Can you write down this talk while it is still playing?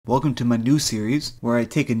Welcome to my new series where I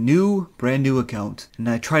take a brand new account and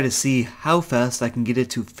I try to see how fast I can get it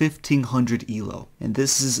to 1500 elo. And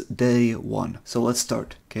this is day 1. So let's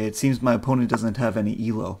start. Okay, it seems my opponent doesn't have any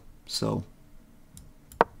elo. So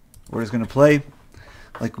we're just going to play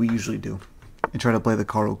like we usually do and try to play the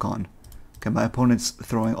Caro-Kann. Okay, my opponent's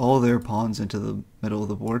throwing all their pawns into the middle of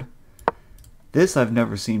the board. This I've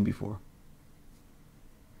never seen before.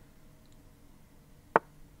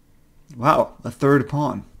 Wow, a third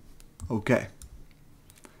pawn. Okay.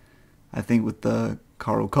 I think with the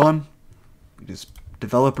Caro-Kann, we just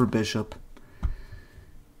develop our bishop,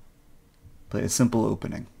 play a simple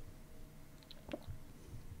opening.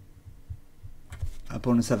 My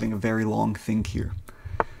opponent's having a very long think here.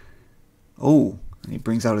 Oh, and he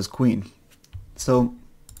brings out his queen. So,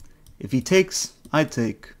 if he takes, I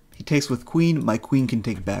take. He takes with queen, my queen can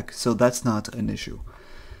take back, so that's not an issue.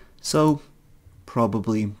 So,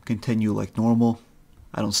 probably continue like normal.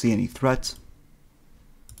 I don't see any threats.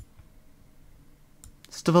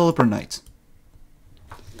 Let's develop our knight.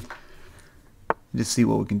 Just see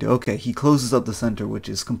what we can do. Okay, he closes up the center, which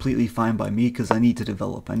is completely fine by me because I need to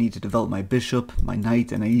develop. I need to develop my bishop, my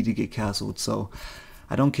knight, and I need to get castled. So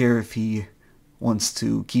I don't care if he wants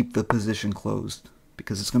to keep the position closed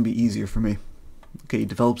because it's going to be easier for me. Okay, he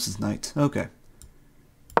develops his knight. Okay.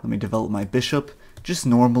 Let me develop my bishop. Just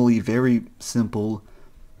normally, very simple,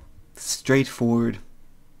 straightforward,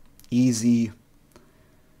 easy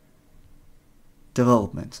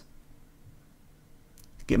development.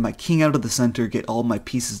 Get my king out of the center, get all my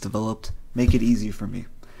pieces developed, make it easy for me.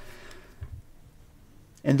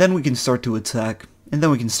 And then we can start to attack, and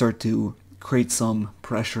then we can start to create some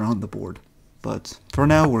pressure on the board. But for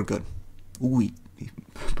now, we're good. Ooh, he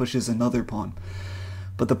pushes another pawn.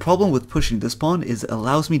 But the problem with pushing this pawn is it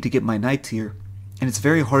allows me to get my knight here, and it's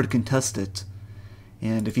very hard to contest it.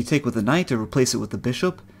 And if you take with the knight or replace it with the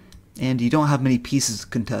bishop, and you don't have many pieces to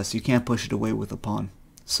contest, you can't push it away with a pawn.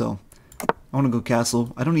 So, I want to go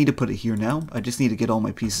castle. I don't need to put it here now, I just need to get all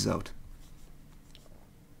my pieces out.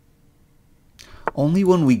 Only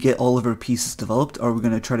when we get all of our pieces developed are we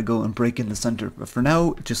going to try to go and break in the center. But for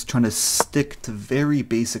now, just trying to stick to very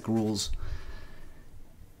basic rules.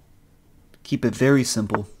 Keep it very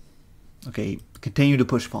simple. Okay, continue to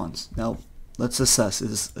push pawns. Now, let's assess,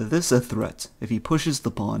 is this a threat? If he pushes the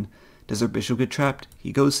pawn, does our bishop get trapped?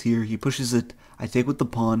 He goes here, he pushes it, I take with the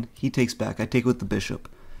pawn, he takes back, I take with the bishop.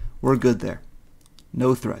 We're good there.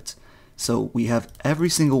 No threats. So we have every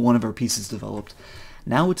single one of our pieces developed.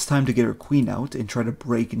 Now it's time to get our queen out and try to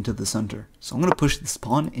break into the center. So I'm going to push this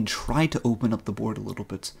pawn and try to open up the board a little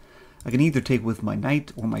bit. I can either take with my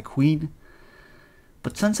knight or my queen.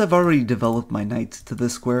 But since I've already developed my knight to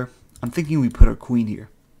this square, I'm thinking we put our queen here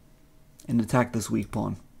and attack this weak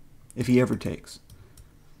pawn, if he ever takes.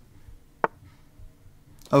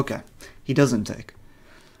 Okay, he doesn't take.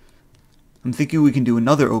 I'm thinking we can do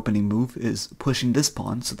another opening move, is pushing this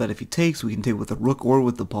pawn, so that if he takes, we can take with the rook or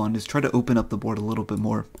with the pawn, is try to open up the board a little bit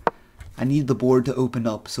more. I need the board to open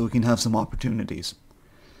up so we can have some opportunities.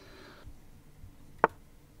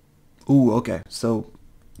 Ooh, okay, so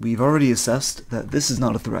we've already assessed that this is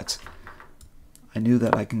not a threat. I knew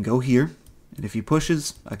that I can go here, and if he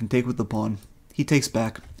pushes, I can take with the pawn. He takes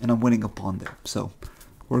back, and I'm winning a pawn there, so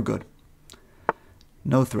we're good.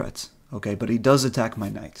 No threats. Okay, but he does attack my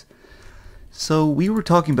knight. So we were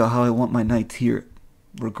talking about how I want my knight here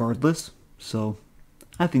regardless, so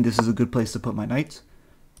I think this is a good place to put my knight.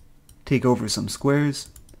 Take over some squares,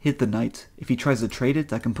 hit the knight. If he tries to trade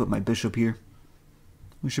it, I can put my bishop here.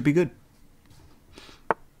 We should be good.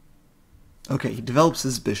 Okay, he develops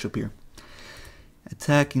his bishop here.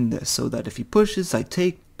 Attacking this so that if he pushes, I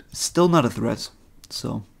take. Still not a threat.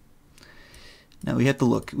 So now we have to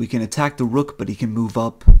look. We can attack the rook, but he can move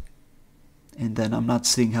up. And then I'm not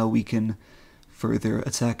seeing how we can further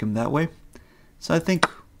attack him that way. So I think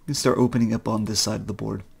we can start opening up on this side of the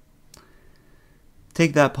board.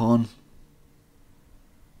 Take that pawn.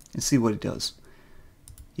 And see what he does.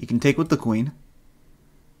 He can take with the queen.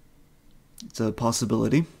 It's a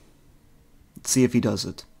possibility. Let's see if he does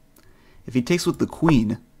it. If he takes with the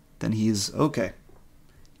queen, then he is okay.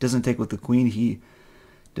 He doesn't take with the queen, he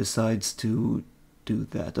decides to do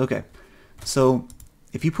that. Okay, so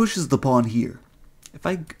if he pushes the pawn here, if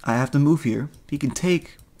I have to move here, he can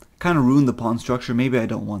take, kind of ruin the pawn structure. Maybe I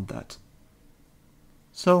don't want that.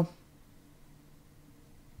 So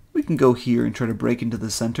we can go here and try to break into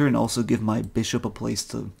the center and also give my bishop a place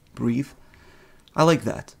to breathe. I like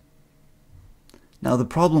that. Now the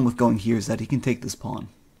problem with going here is that he can take this pawn.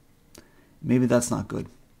 Maybe that's not good.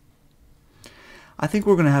 I think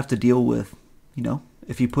we're going to have to deal with,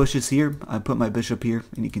 if he pushes here, I put my bishop here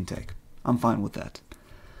and he can take. I'm fine with that.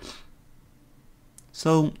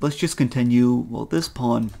 So let's just continue. Well, this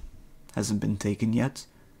pawn hasn't been taken yet.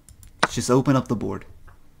 Let's just open up the board.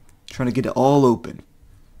 Trying to get it all open.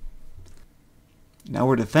 Now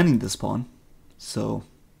we're defending this pawn. So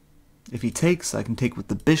if he takes, I can take with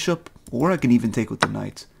the bishop, or I can even take with the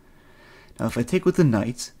knight. Now if I take with the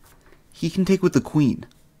knight, he can take with the queen.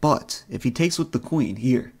 But if he takes with the queen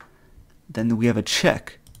here, then we have a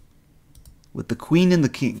check with the queen and the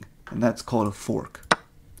king, and that's called a fork.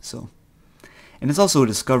 So, and it's also a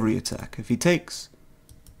discovery attack. If he takes,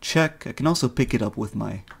 check, I can also pick it up with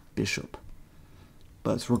my bishop.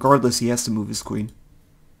 But regardless, he has to move his queen.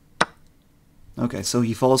 Okay, so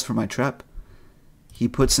he falls for my trap. He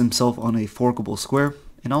puts himself on a forkable square,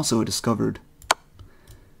 and also a discovered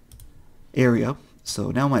area.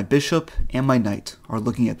 So now my bishop and my knight are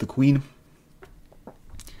looking at the queen,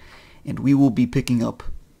 and we will be picking up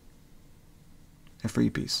a free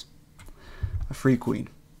piece, a free queen.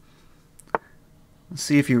 Let's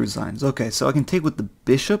see if he resigns. Okay, so I can take with the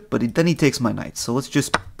bishop, but then he takes my knight. So let's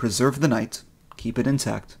just preserve the knight, keep it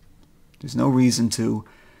intact. There's no reason to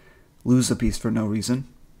lose a piece for no reason.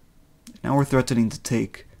 Now we're threatening to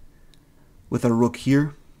take with our rook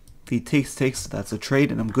here. If he takes, that's a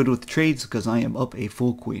trade, and I'm good with trades because I am up a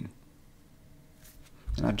full queen.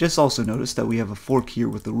 And I've just also noticed that we have a fork here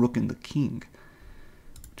with the rook and the king,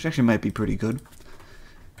 which actually might be pretty good.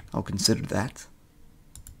 I'll consider that.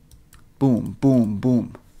 Boom, boom,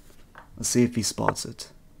 boom. Let's see if he spots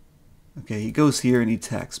it. Okay, he goes here and he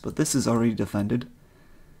attacks, but this is already defended.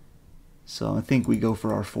 So I think we go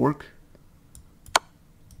for our fork.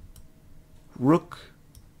 Rook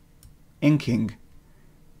and king.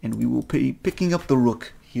 And we will be picking up the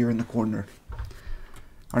rook here in the corner.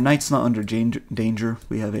 Our knight's not under danger.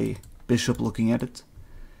 We have a bishop looking at it.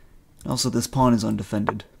 And also this pawn is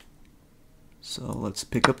undefended. So let's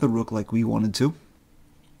pick up the rook like we wanted to.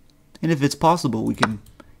 And if it's possible, we can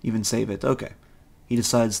even save it. Okay. He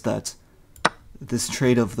decides that this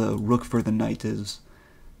trade of the rook for the knight is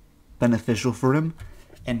beneficial for him.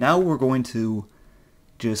 And now we're going to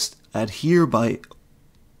just adhere by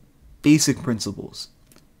basic principles.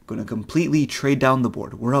 We're going to completely trade down the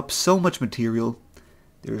board. We're up so much material.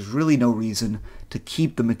 There's really no reason to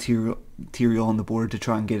keep the material on the board to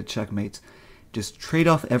try and get a checkmate. Just trade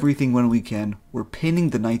off everything when we can. We're pinning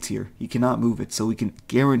the knight here. He cannot move it, so we can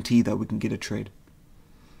guarantee that we can get a trade,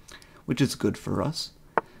 which is good for us.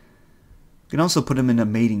 We can also put him in a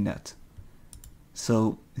mating net.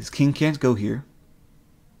 So his king can't go here.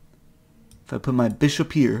 If I put my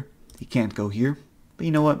bishop here, he can't go here. But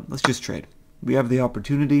you know what? Let's just trade. We have the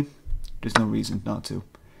opportunity. There's no reason not to.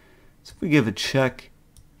 So if we give a check,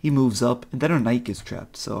 he moves up, and then our knight gets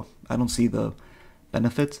trapped. So I don't see the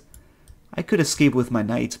benefit. I could escape with my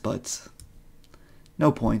knight, but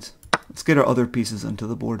no point. Let's get our other pieces onto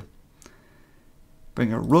the board.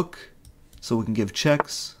 Bring our rook, so we can give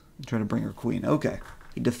checks, and try to bring our queen. Okay,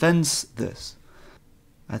 he defends this.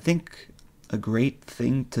 I think a great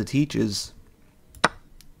thing to teach is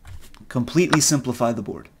completely simplify the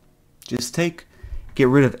board. Just get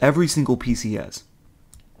rid of every single piece he has.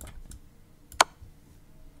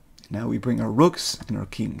 Now we bring our rooks and our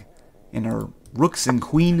king, and our rooks and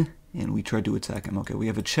queen, and we try to attack him. Okay, we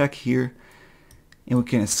have a check here, and we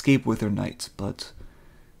can escape with our knight, but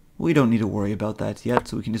we don't need to worry about that yet,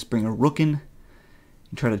 so we can just bring a rook in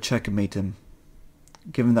and try to checkmate him.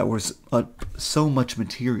 Given that we're so much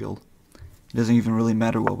material, it doesn't even really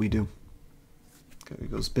matter what we do. Okay, there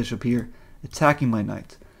goes bishop here, attacking my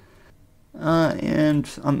knight. And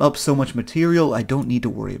I'm up so much material, I don't need to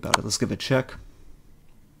worry about it. Let's give a check.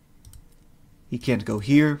 He can't go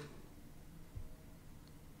here.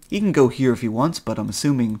 He can go here if he wants, but I'm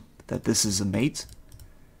assuming that this is a mate.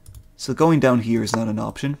 So going down here is not an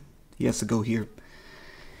option. He has to go here.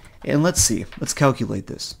 And let's see. Let's calculate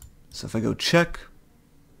this. So if I go check,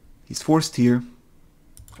 he's forced here.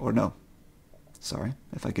 Or no. Sorry.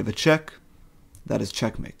 If I give a check, that is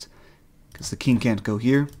checkmate. Because the king can't go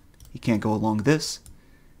here. He can't go along this.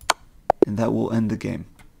 And that will end the game.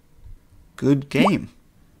 Good game.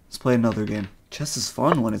 Let's play another game. Chess is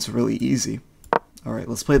fun when it's really easy. Alright,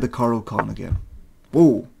 let's play the Caro-Kann again.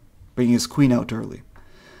 Whoa! Bringing his queen out early.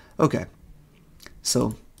 Okay.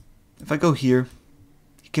 So, if I go here,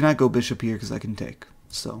 he cannot go bishop here because I can take.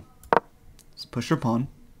 So, let's push our pawn.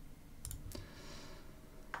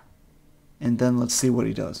 And then let's see what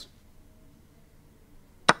he does.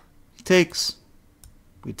 He takes.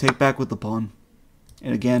 We take back with the pawn.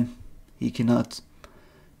 And again, he cannot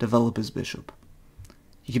develop his bishop.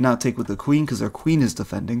 He cannot take with the queen because our queen is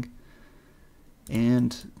defending.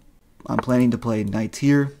 And I'm planning to play knight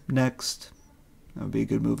here next. That would be a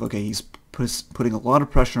good move. Okay, he's putting a lot of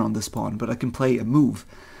pressure on this pawn, but I can play a move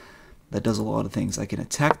that does a lot of things. I can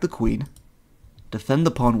attack the queen, defend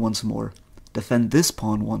the pawn once more, defend this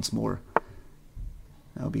pawn once more.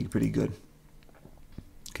 That would be pretty good.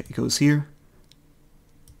 Okay, he goes here.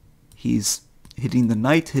 He's hitting the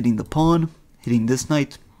knight, hitting the pawn, hitting this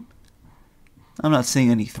knight. I'm not seeing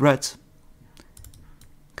any threats.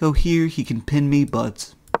 Go here, he can pin me,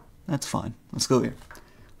 but that's fine. Let's go here.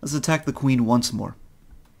 Let's attack the queen once more.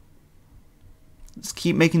 Let's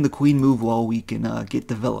keep making the queen move while we can get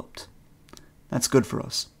developed. That's good for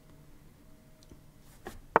us.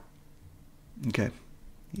 Okay,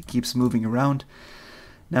 he keeps moving around.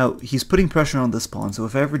 Now, he's putting pressure on this pawn, so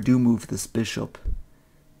if I ever do move this bishop,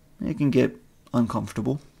 it can get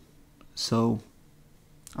uncomfortable. So,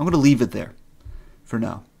 I'm going to leave it there for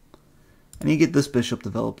now. I need to get this bishop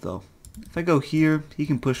developed, though. If I go here, he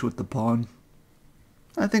can push with the pawn.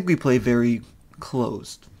 I think we play very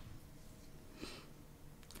closed.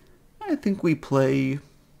 I think we play...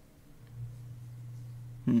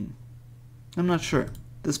 I'm not sure.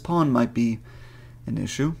 This pawn might be an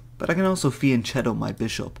issue, but I can also fianchetto my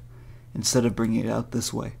bishop instead of bringing it out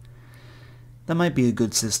this way. That might be a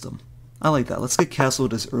good system. I like that. Let's get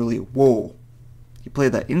castled as early. Whoa! He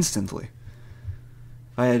played that instantly.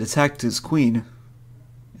 If I had attacked his queen,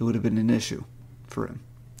 it would have been an issue for him.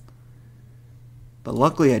 But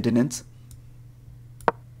luckily I didn't.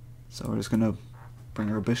 So we're just going to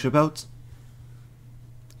bring our bishop out.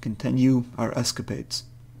 Continue our escapades.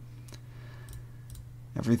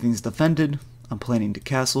 Everything's defended. I'm planning to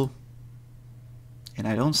castle. And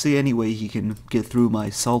I don't see any way he can get through my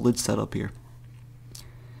solid setup here.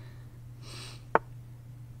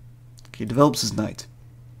 Okay, develops his knight.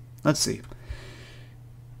 Let's see.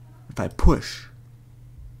 If I push,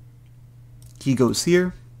 he goes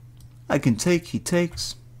here. I can take, he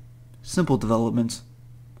takes. Simple development.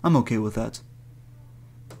 I'm okay with that.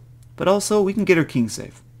 But also, we can get our king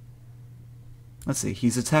safe. Let's see,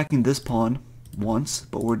 he's attacking this pawn once,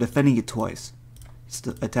 but we're defending it twice. He's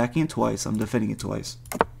attacking it twice, I'm defending it twice.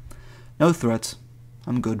 No threats.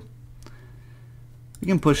 I'm good. We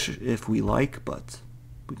can push if we like, but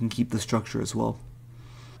we can keep the structure as well.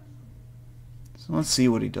 So let's see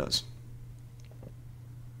what he does.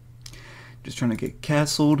 Just trying to get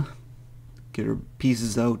castled, get her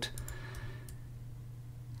pieces out,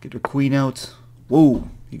 get her queen out. Whoa,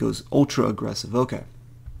 he goes ultra aggressive. Okay,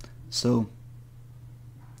 so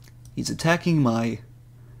he's attacking my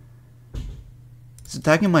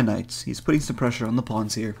knights. He's putting some pressure on the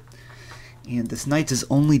pawns here, and this knight is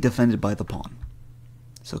only defended by the pawn.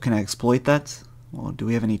 So can I exploit that? Well, do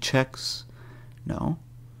we have any checks? No.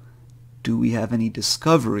 Do we have any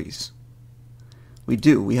discoveries? We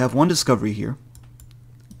do. We have one discovery here.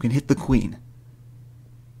 We can hit the queen.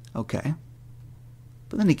 Okay.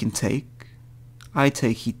 But then he can take. I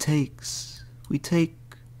take, he takes. We take.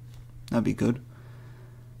 That'd be good.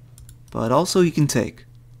 But also he can take.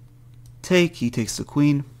 Take, he takes the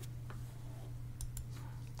queen.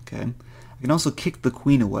 Okay. I can also kick the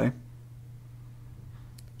queen away,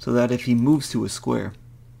 so that if he moves to a square,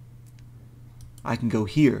 I can go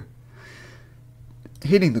here,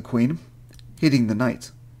 hitting the queen, hitting the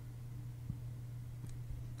knight.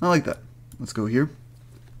 I like that. Let's go here.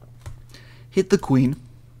 Hit the queen,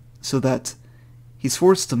 so that he's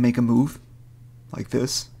forced to make a move, like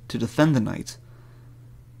this, to defend the knight.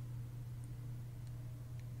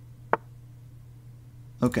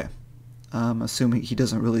 Okay. I'm assuming he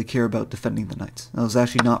doesn't really care about defending the knight. That was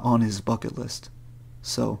actually not on his bucket list.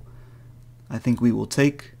 So, I think we will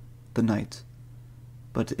take the knight.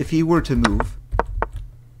 But if he were to move,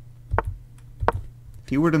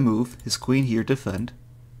 his queen here, defend,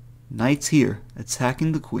 knight's here,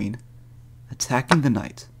 attacking the queen, attacking the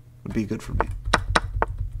knight, would be good for me.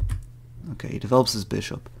 Okay, he develops his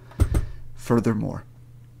bishop. Furthermore.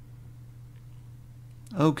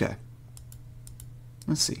 Okay.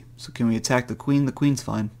 Let's see. So can we attack the queen? The queen's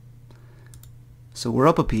fine. So we're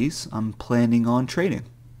up a piece. I'm planning on trading.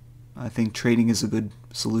 I think trading is a good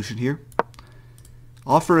solution here.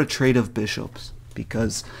 Offer a trade of bishops,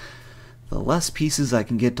 because the less pieces I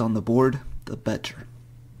can get on the board, the better.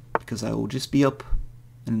 Because I will just be up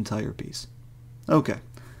an entire piece. Okay,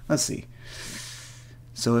 let's see.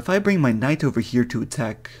 So if I bring my knight over here to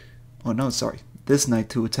attack... Oh no, sorry. This knight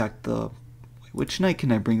to attack the... Which knight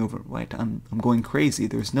can I bring over? Wait, I'm going crazy.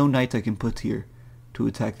 There's no knight I can put here to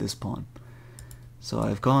attack this pawn. So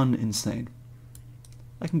I've gone insane.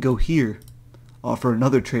 I can go here, offer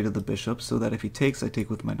another trade of the bishop, so that if he takes, I take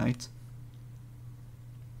with my knight.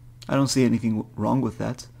 I don't see anything wrong with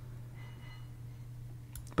that.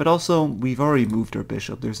 But also, we've already moved our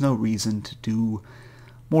bishop. There's no reason to do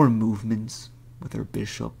more movements with our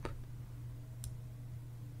bishop.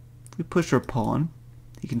 If we push our pawn,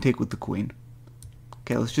 he can take with the queen.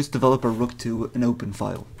 Okay, let's just develop our rook to an open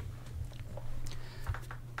file.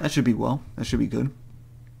 That should be well. That should be good.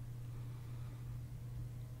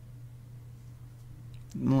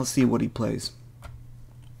 And let's see what he plays.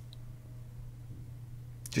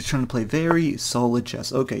 Just trying to play very solid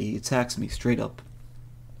chess. Okay, he attacks me straight up.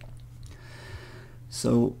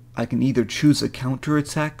 So I can either choose a counter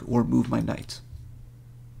attack or move my knight.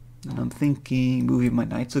 And I'm thinking moving my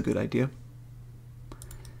knight's a good idea.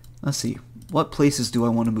 Let's see. What places do I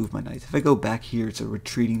want to move my knight? If I go back here, it's a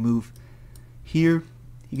retreating move. Here,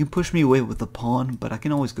 he can push me away with the pawn, but I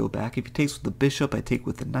can always go back. If he takes with the bishop, I take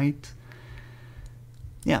with the knight.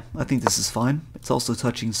 Yeah, I think this is fine. It's also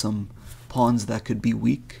touching some pawns that could be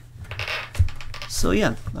weak. So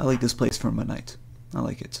yeah, I like this place for my knight. I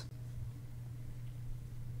like it.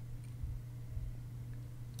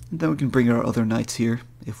 And then we can bring our other knights here,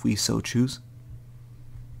 if we so choose.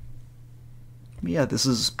 Yeah, this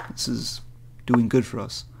is doing good for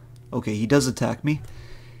us. Okay, he does attack me,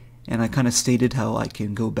 and I kind of stated how I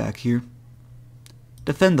can go back here,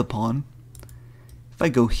 defend the pawn. If I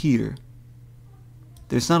go here,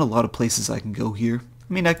 there's not a lot of places I can go here.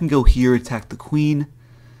 I mean, I can go here, attack the queen,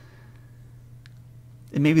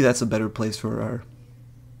 and maybe that's a better place for our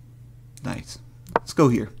knight. Let's go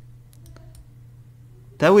here.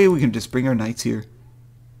 That way we can just bring our knights here,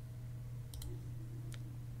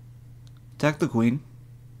 attack the queen,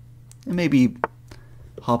 and maybe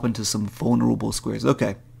hop into some vulnerable squares.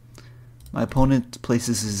 Okay, my opponent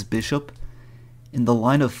places his bishop in the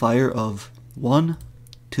line of fire of 1,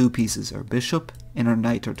 2 pieces. Our bishop and our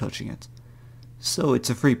knight are touching it. So it's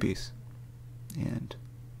a free piece. And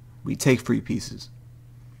we take free pieces.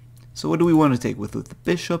 So what do we want to take with the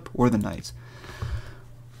bishop or the knight?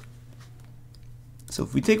 So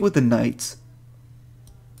if we take with the knight,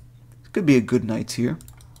 it could be a good knight here.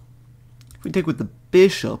 If we take with the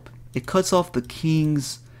bishop, it cuts off the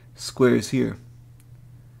king's squares here.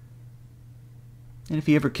 And if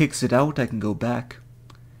he ever kicks it out, I can go back.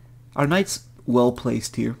 Our knight's well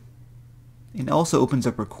placed here. And it also opens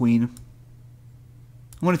up our queen.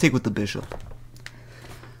 I'm going to take with the bishop.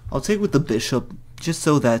 I'll take with the bishop just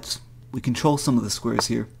so that we control some of the squares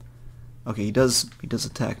here. Okay, he does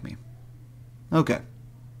attack me. Okay.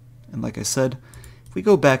 And like I said, if we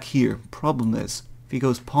go back here, problem is, if he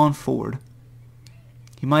goes pawn forward,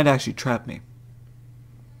 he might actually trap me.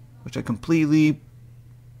 Which I completely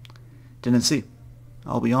didn't see.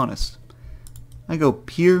 I'll be honest. I go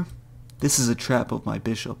here, this is a trap of my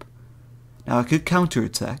bishop. Now I could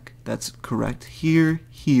counterattack, that's correct, here,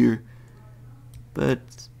 but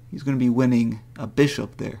he's going to be winning a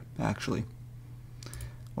bishop there, actually.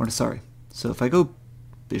 Or sorry, so if I go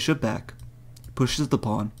bishop back, pushes the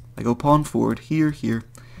pawn, I go pawn forward, here,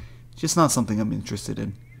 it's just not something I'm interested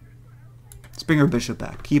in. Let's bring our bishop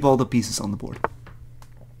back, keep all the pieces on the board.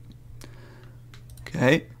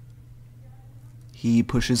 Okay, he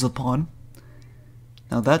pushes a pawn.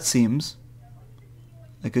 Now that seems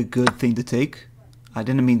like a good thing to take. I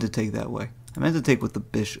didn't mean to take that way. I meant to take with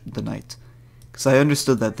the knight, because I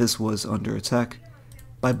understood that this was under attack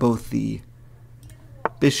by both the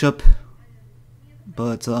bishop,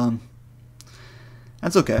 but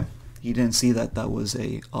that's okay. He didn't see that that was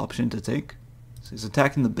a option to take. So he's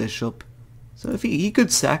attacking the bishop. So if he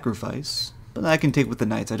could sacrifice, but I can take with the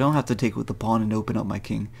knights. I don't have to take with the pawn and open up my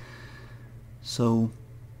king. So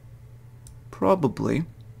probably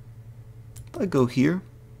if I go here,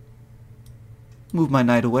 move my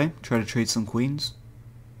knight away, try to trade some queens.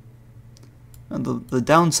 And the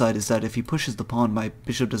downside is that if he pushes the pawn, my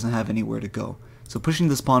bishop doesn't have anywhere to go. So pushing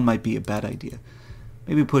this pawn might be a bad idea.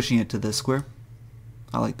 Maybe pushing it to this square.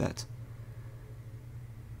 I like that.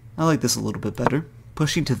 I like this a little bit better.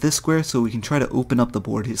 Pushing to this square so we can try to open up the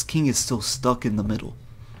board. His king is still stuck in the middle.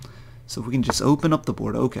 So if we can just open up the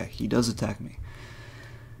board. Okay, he does attack me.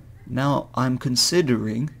 Now I'm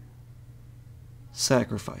considering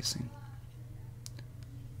sacrificing.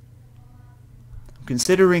 I'm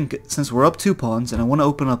considering, since we're up 2 pawns and I want to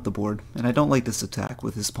open up the board, and I don't like this attack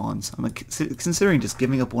with his pawns, I'm considering just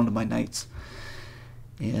giving up one of my knights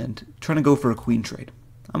and trying to go for a queen trade.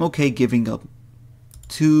 I'm okay giving up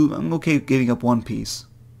 1 piece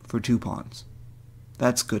for 2 pawns.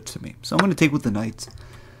 That's good to me. So I'm going to take with the knights.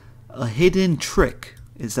 A hidden trick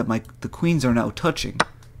is that the queens are now touching,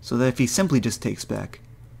 so that if he simply just takes back,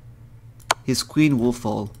 his queen will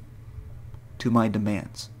fall to my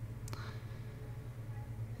demands.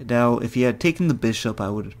 Now, if he had taken the bishop,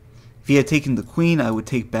 if he had taken the queen, I would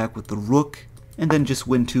take back with the rook, and then just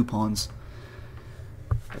win 2 pawns.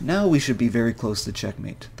 Now we should be very close to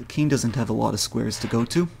checkmate. The king doesn't have a lot of squares to go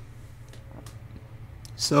to.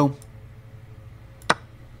 So,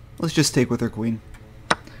 let's just take with our queen.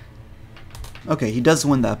 Okay, he does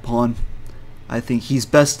win that pawn. I think he's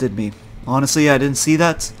bested me. Honestly, I didn't see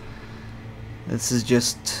that. This is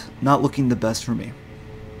just not looking the best for me.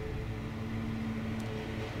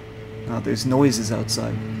 Now there's noises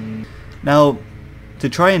outside. Now, to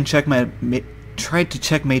try and checkmate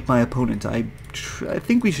my opponent, I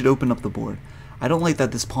think we should open up the board. I don't like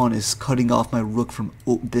that this pawn is cutting off my rook from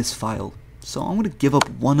this file. So I'm going to give up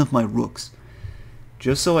one of my rooks,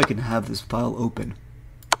 just so I can have this file open.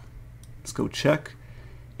 Let's go check,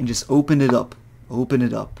 and just open it up,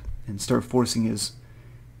 and start forcing his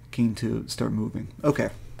king to start moving. Okay,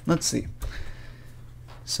 let's see.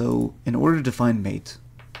 So, in order to find mate,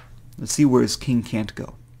 let's see where his king can't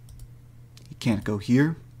go. He can't go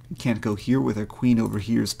here, he can't go here with our queen over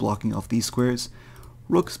here is blocking off these squares.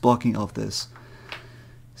 Rook's blocking off this.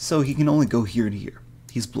 So he can only go here and here.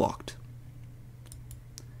 He's blocked.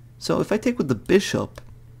 So if I take with the bishop,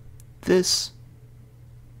 this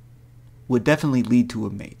would definitely lead to a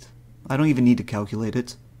mate. I don't even need to calculate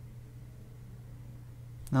it.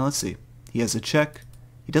 Now let's see. He has a check.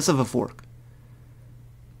 He does have a fork.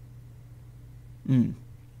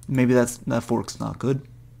 Maybe that fork's not good.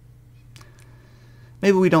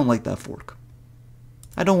 Maybe we don't like that fork.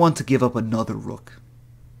 I don't want to give up another rook.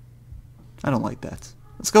 I don't like that.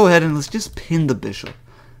 Let's go ahead and let's just pin the bishop.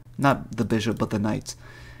 Not the bishop, but the knight.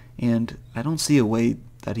 And I don't see a way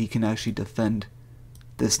that he can actually defend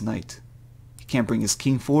this knight. He can't bring his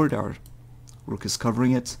king forward. Our rook is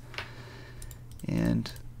covering it.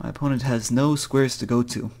 And my opponent has no squares to go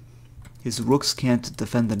to. His rooks can't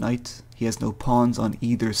defend the knight. He has no pawns on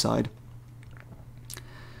either side.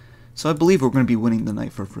 So I believe we're going to be winning the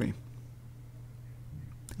knight for free.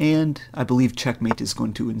 And I believe checkmate is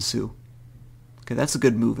going to ensue. Okay, that's a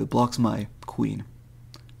good move. It blocks my queen,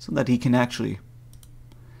 so that he can actually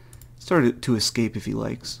start to escape if he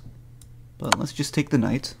likes. But let's just take the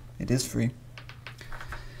knight. It is free.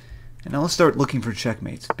 And now let's start looking for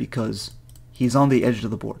checkmate, because he's on the edge of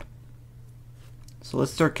the board. So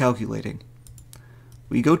let's start calculating.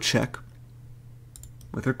 We go check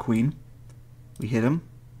with our queen. We hit him.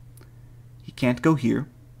 He can't go here.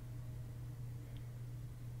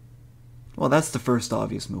 Well, that's the first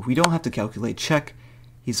obvious move. We don't have to calculate check.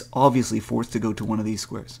 He's obviously forced to go to one of these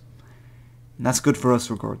squares. And that's good for us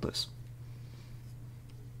regardless.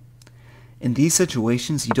 In these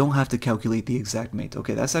situations, you don't have to calculate the exact mate.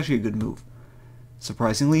 Okay, that's actually a good move.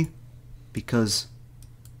 Surprisingly, because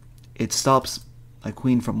it stops my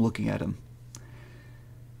queen from looking at him.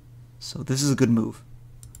 So this is a good move,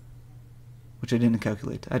 which I didn't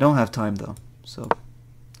calculate. I don't have time though, so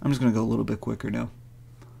I'm just going to go a little bit quicker now.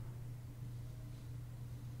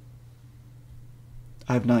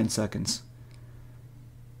 I have 9 seconds.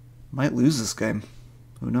 Might lose this game.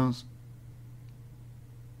 Who knows?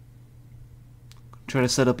 Try to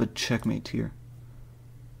set up a checkmate here.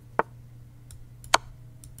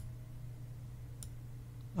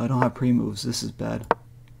 I don't have pre-moves. This is bad.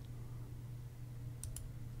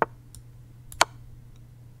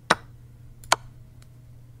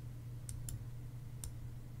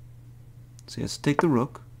 So he has to take the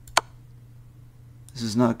rook. This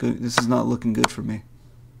is not good. This is not looking good for me.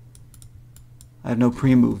 I have no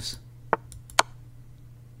pre-moves.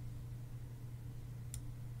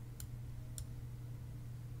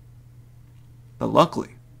 But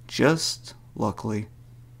luckily, just luckily,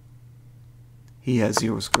 he has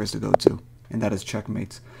 0 squares to go to, and that is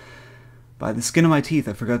checkmate. By the skin of my teeth,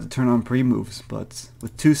 I forgot to turn on pre-moves, but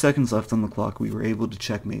with 2 seconds left on the clock, we were able to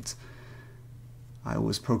checkmate. I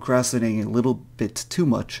was procrastinating a little bit too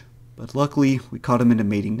much, but luckily, we caught him in a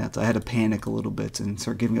mating net. I had to panic a little bit and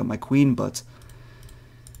start giving up my queen, but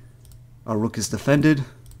our rook is defended,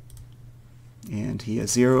 and he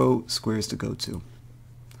has 0 squares to go to.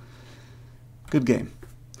 Good game.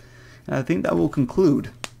 And I think that will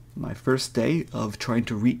conclude my first day of trying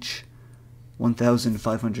to reach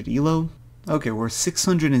 1,500 elo. Okay, we're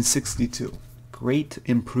 662. Great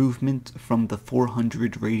improvement from the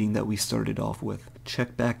 400 rating that we started off with.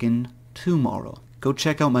 Check back in tomorrow. Go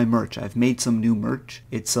check out my merch. I've made some new merch.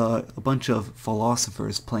 It's a bunch of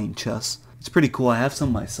philosophers playing chess. It's pretty cool. I have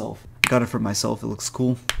some myself. Got it for myself. It looks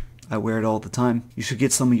cool. I wear it all the time. You should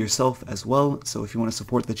get some of yourself as well. So if you want to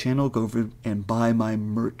support the channel, go over and buy my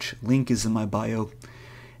merch. Link is in my bio.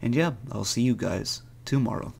 And yeah, I'll see you guys tomorrow.